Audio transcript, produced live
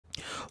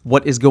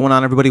What is going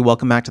on, everybody?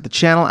 Welcome back to the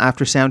channel.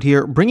 Aftersound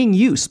here, bringing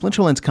you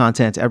Splinterlands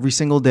content every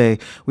single day.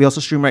 We also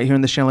stream right here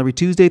on this channel every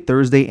Tuesday,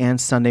 Thursday, and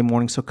Sunday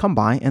morning, so come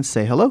by and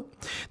say hello.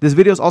 This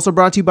video is also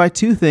brought to you by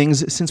two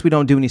things. Since we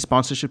don't do any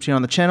sponsorships here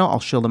on the channel, I'll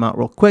show them out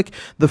real quick.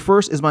 The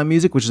first is my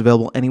music, which is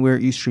available anywhere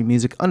you stream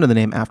music under the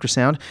name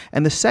Aftersound.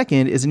 And the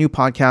second is a new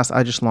podcast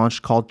I just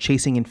launched called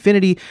Chasing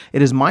Infinity.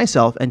 It is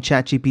myself and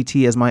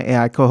ChatGPT as my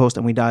AI co-host,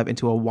 and we dive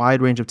into a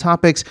wide range of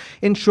topics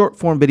in short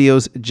form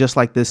videos just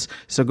like this.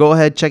 So go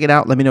ahead, check it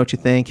out. Let me know what you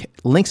think.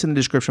 Links in the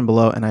description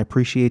below, and I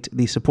appreciate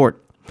the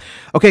support.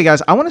 Okay,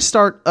 guys, I want to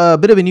start a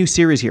bit of a new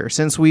series here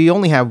since we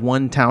only have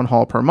one town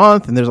hall per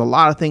month, and there's a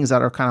lot of things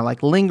that are kind of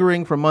like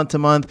lingering from month to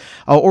month,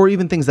 or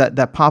even things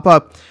that pop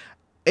up.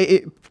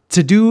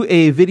 To do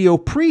a video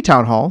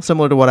pre-town hall,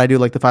 similar to what I do,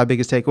 like the 5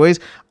 biggest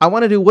takeaways, I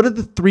want to do what are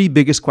the 3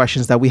 biggest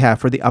questions that we have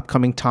for the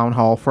upcoming town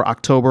hall for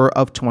October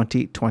of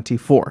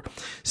 2024.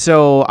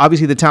 So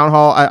obviously the town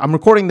hall, I'm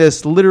recording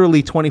this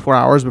literally 24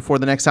 hours before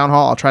the next town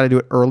hall. I'll try to do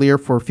it earlier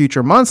for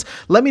future months.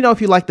 Let me know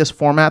if you like this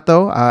format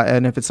though,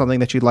 and if it's something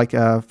that you'd like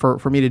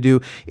for me to do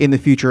in the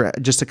future,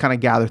 just to kind of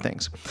gather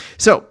things.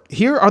 So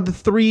here are the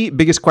 3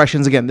 biggest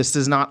questions. Again, this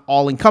is not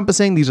all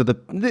encompassing. These are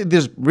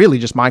really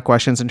just my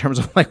questions in terms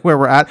of like where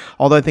we're at,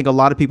 although I think a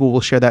lot of people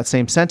will share that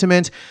same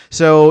sentiment.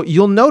 So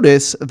you'll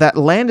notice that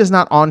land is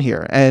not on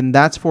here, and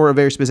that's for a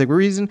very specific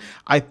reason.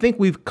 I think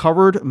we've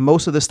covered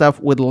most of the stuff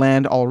with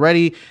land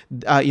already.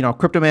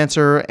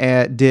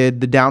 Cryptomancer did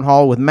the down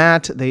hall with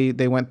Matt.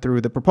 They went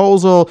through the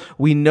proposal.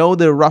 We know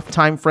the rough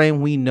time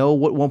frame. We know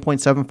what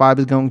 1.75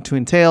 is going to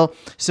entail.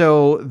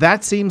 So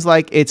that seems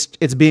like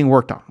it's being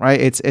worked on, right?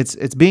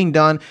 It's being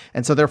done,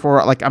 and so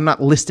therefore, like, I'm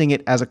not listing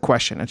it as a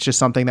question. It's just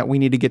something that we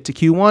need to get to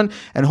Q1,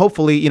 and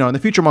hopefully, in the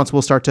future months,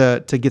 we'll start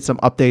to get some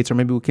updates, or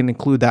maybe we can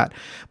include that.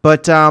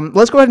 But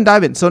let's go ahead and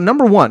dive in. So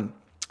number 1,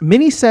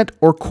 mini set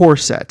or core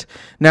set.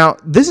 Now,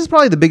 this is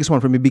probably the biggest one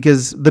for me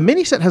because the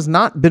mini set has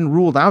not been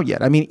ruled out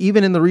yet. I mean,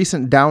 even in the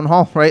recent down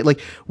hall, right?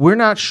 Like, we're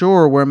not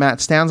sure where Matt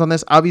stands on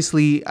this.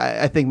 Obviously,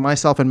 I think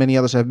myself and many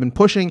others have been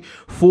pushing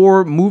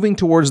for moving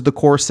towards the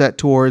core set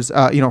towards,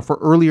 for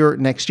earlier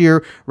next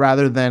year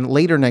rather than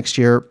later next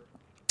year.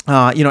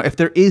 If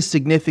there is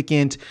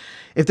significant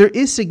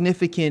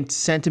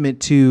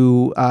sentiment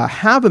to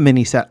have a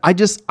mini set,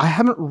 I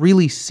haven't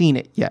really seen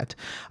it yet,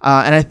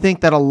 and I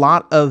think that a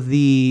lot of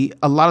the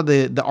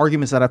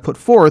arguments that I put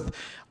forth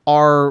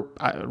are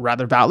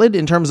rather valid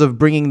in terms of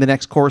bringing the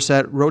next core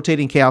set,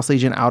 rotating Chaos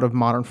Legion out of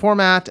modern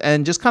format,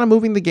 and just kind of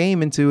moving the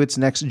game into its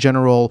next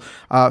general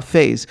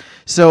phase.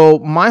 So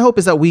my hope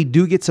is that we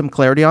do get some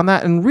clarity on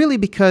that, and really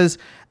because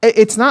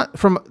it's not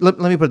from. Let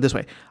me put it this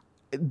way.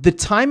 The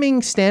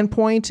timing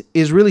standpoint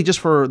is really just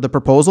for the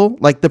proposal.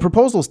 Like, the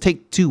proposals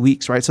take 2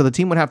 weeks, right? So the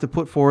team would have to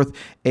put forth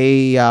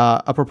a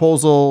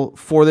proposal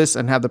for this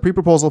and have the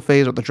pre-proposal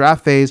phase or the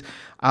draft phase,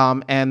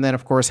 and then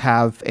of course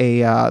have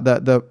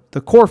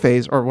the core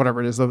phase, or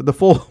whatever it is, the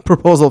full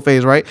proposal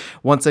phase, right?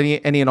 Once any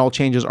and all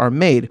changes are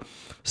made.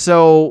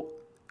 So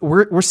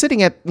we're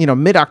sitting at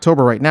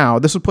mid-October right now.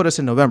 This would put us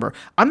in November.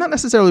 I'm not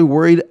necessarily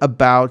worried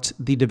about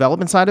the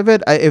development side of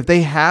it. If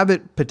they have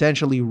it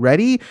potentially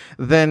ready,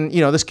 then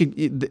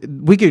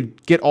we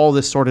could get all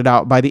this sorted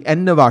out by the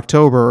end of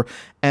October,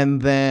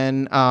 and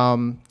then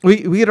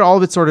we get all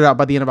of it sorted out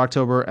by the end of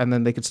October, and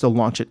then they could still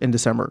launch it in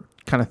December,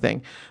 kind of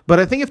thing. But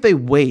I think if they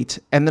wait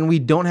and then we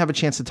don't have a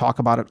chance to talk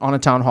about it on a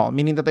town hall,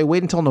 meaning that they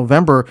wait until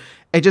November,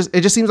 it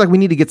just seems like we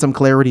need to get some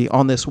clarity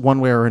on this one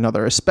way or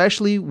another,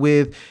 especially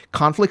with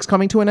conflicts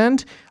coming to an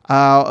end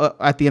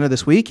at the end of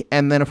this week.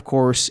 And then of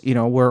course,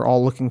 we're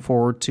all looking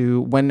forward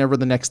to whenever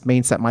the next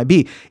main set might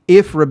be.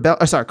 If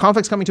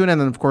conflicts coming to an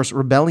end, and of course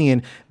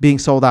Rebellion being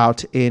sold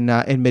out in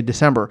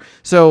mid-December.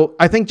 So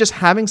I think just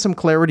having some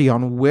clarity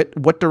on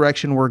what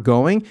direction we're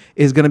going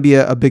is going to be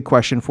a big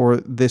question for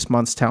this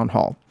month's town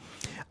hall.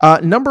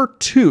 Number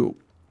 2,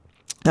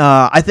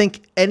 I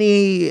think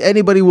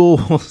anybody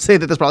will say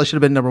that this probably should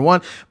have been number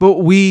 1, but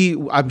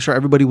I'm sure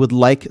everybody would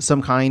like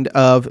some kind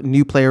of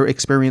new player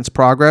experience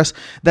progress.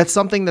 That's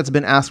something that's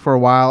been asked for a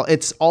while.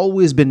 It's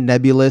always been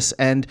nebulous,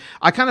 and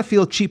I kind of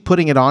feel cheap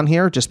putting it on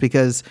here just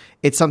because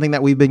it's something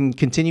that we've been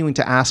continuing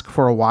to ask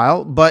for a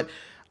while, but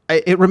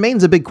it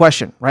remains a big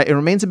question, right? It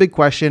remains a big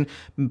question,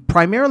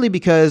 primarily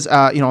because,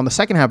 on the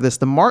second half of this,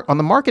 on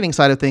the marketing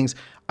side of things,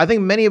 I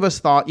think many of us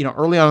thought,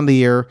 early on in the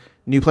year,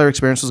 new player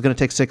experience was going to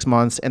take 6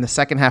 months, and the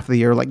second half of the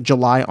year, like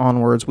July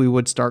onwards, we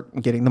would start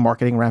getting the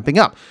marketing ramping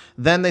up.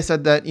 Then they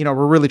said that,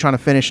 we're really trying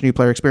to finish new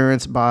player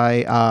experience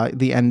by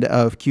the end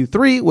of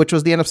Q3, which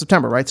was the end of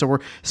September, right? So we're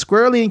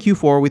squarely in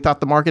Q4. We thought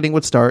the marketing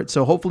would start.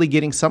 So hopefully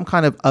getting some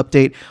kind of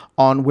update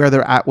on where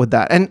they're at with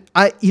that. And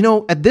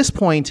at this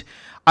point,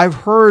 I've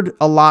heard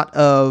a lot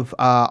of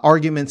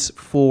arguments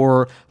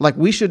for like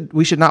we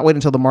should not wait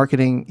until the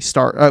marketing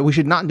start. We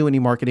should not do any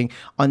marketing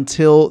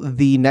until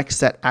the next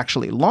set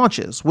actually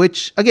launches,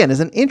 which again is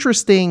an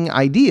interesting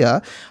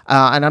idea,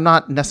 and I'm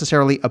not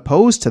necessarily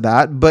opposed to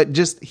that. But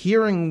just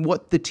hearing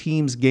what the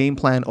team's game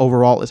plan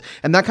overall is,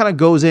 and that kind of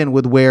goes in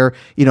with where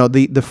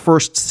the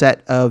first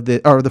set of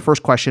the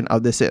first question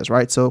of this is,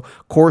 right? So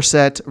core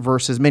set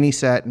versus mini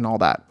set and all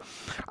that.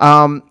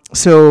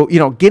 So,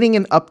 getting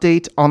an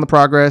update on the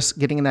progress,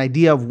 getting an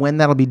idea of when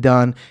that'll be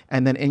done,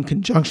 and then in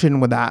conjunction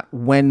with that,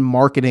 when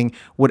marketing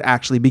would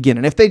actually begin.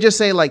 And if they just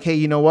say like, hey,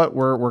 you know what,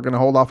 we're going to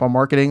hold off on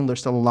marketing.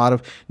 There's still a lot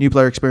of new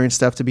player experience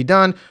stuff to be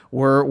done.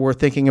 We're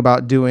thinking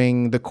about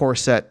doing the core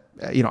set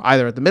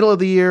either at the middle of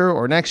the year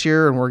or next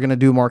year, and we're going to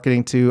do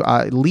marketing to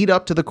lead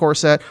up to the core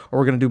set, or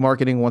we're going to do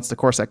marketing once the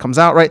core set comes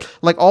out, right?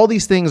 Like all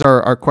these things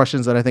are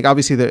questions that I think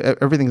obviously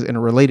everything's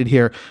interrelated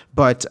here,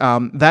 but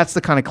that's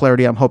the kind of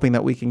clarity I'm hoping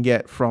that we can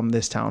get from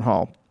this town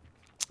hall.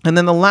 And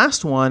then the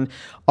last one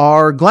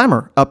are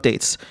glamour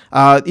updates.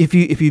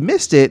 If you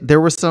missed it,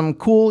 there was some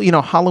cool,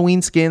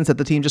 Halloween skins that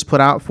the team just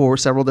put out for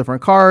several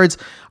different cards.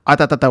 I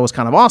thought that was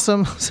kind of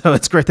awesome. So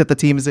it's great that the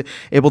team is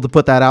able to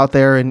put that out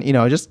there and,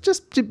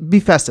 just to be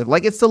festive.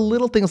 Like it's the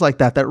little things like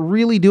that that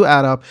really do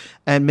add up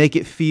and make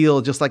it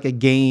feel just like a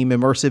game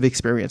immersive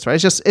experience,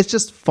 right? It's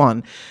just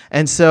fun.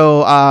 And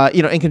so,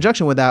 in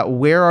conjunction with that,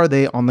 where are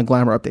they on the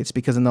glamour updates?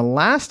 Because in the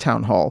last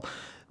town hall,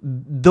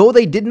 though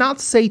they did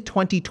not say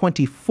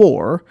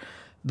 2024,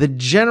 the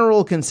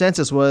general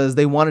consensus was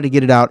they wanted to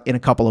get it out in a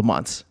couple of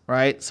months,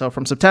 right? So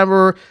from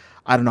September,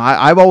 I don't know.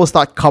 I've always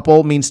thought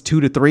couple means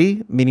 2 to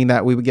 3, meaning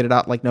that we would get it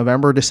out like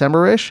November,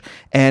 December-ish.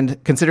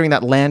 And considering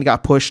that land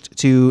got pushed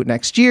to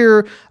next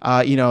year,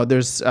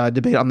 there's a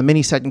debate on the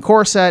mini set and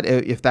core set.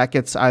 If that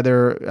gets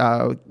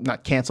either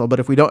not canceled,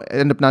 but if we don't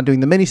end up not doing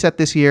the mini set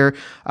this year,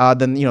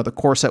 then, the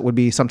core set would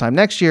be sometime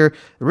next year.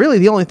 Really,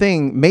 the only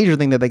major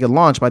thing that they could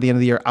launch by the end of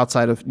the year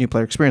outside of new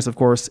player experience, of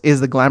course, is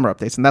the glamour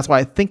updates. And that's why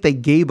I think they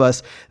gave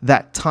us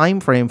that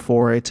time frame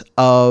for it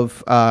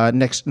of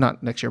next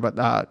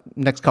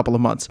couple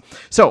of months.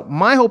 So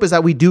my hope is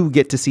that we do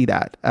get to see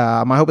that.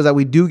 My hope is that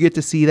we do get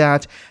to see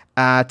that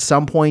at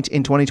some point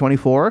in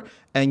 2024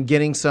 and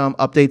getting some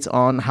updates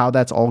on how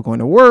that's all going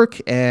to work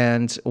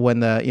and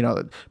when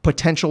the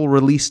potential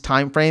release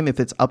time frame, if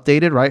it's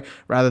updated, right,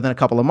 rather than a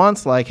couple of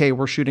months, like, hey,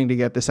 we're shooting to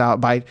get this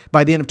out by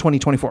the end of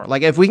 2024.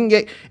 Like if we can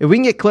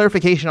get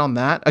clarification on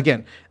that,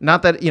 again,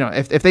 not that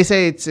if they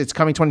say it's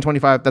coming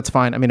 2025, that's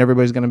fine. I mean,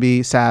 everybody's going to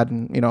be sad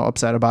and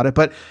upset about it,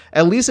 but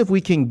at least if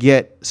we can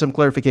get some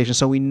clarification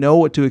so we know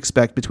what to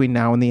expect between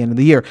now and the end of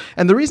the year.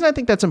 And the reason I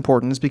think that's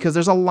important is because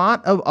there's a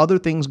lot of other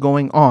things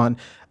going on.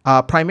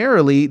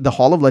 Primarily the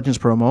Hall of Legends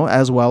promo,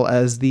 as well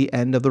as the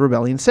end of the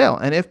Rebellion sale.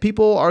 And if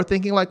people are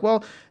thinking like,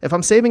 well, if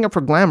I'm saving up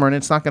for glamour and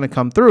it's not going to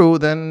come through,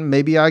 then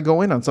maybe I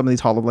go in on some of these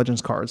Hall of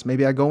Legends cards.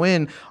 Maybe I go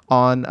in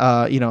on,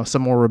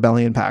 some more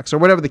Rebellion packs or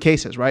whatever the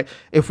case is, right?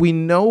 If we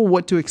know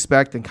what to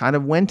expect and kind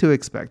of when to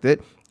expect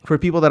it, for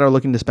people that are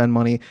looking to spend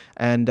money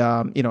and,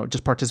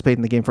 just participate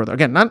in the game further.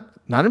 Again,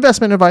 not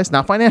investment advice,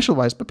 not financial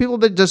advice, but people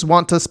that just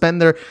want to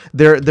spend their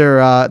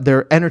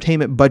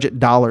entertainment budget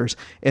dollars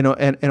in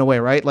a way,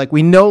 right? Like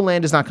we know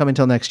land is not coming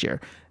till next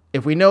year.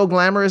 If we know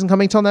glamour isn't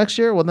coming till next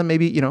year, well, then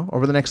maybe,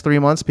 over the next 3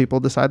 months, people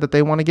decide that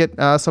they want to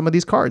get some of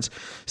these cards.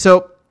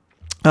 So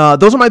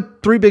those are my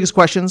 3 biggest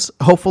questions.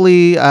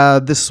 Hopefully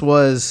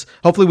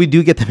we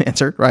do get them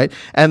answered, right?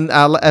 And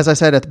as I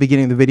said at the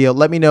beginning of the video,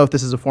 let me know if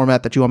this is a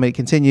format that you want me to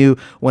continue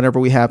whenever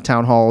we have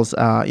town halls.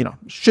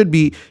 Should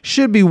be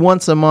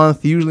once a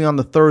month, usually on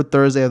the 3rd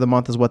Thursday of the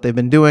month is what they've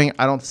been doing.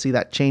 I don't see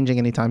that changing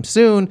anytime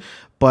soon.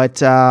 But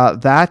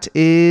that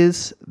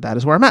is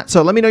where I'm at.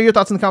 So let me know your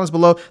thoughts in the comments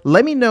below.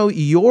 Let me know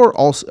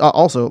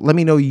let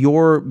me know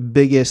your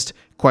biggest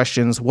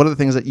questions. What are the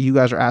things that you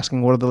guys are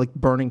asking? What are the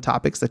burning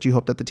topics that you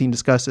hope that the team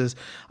discusses?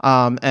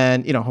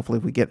 And hopefully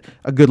if we get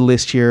a good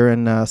list here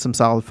and some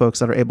solid folks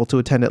that are able to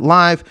attend it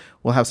live,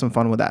 we'll have some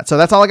fun with that. So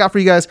that's all I got for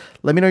you guys.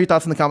 Let me know your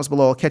thoughts in the comments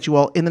below. I'll catch you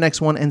all in the next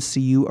one and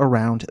see you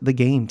around the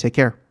game. Take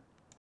care.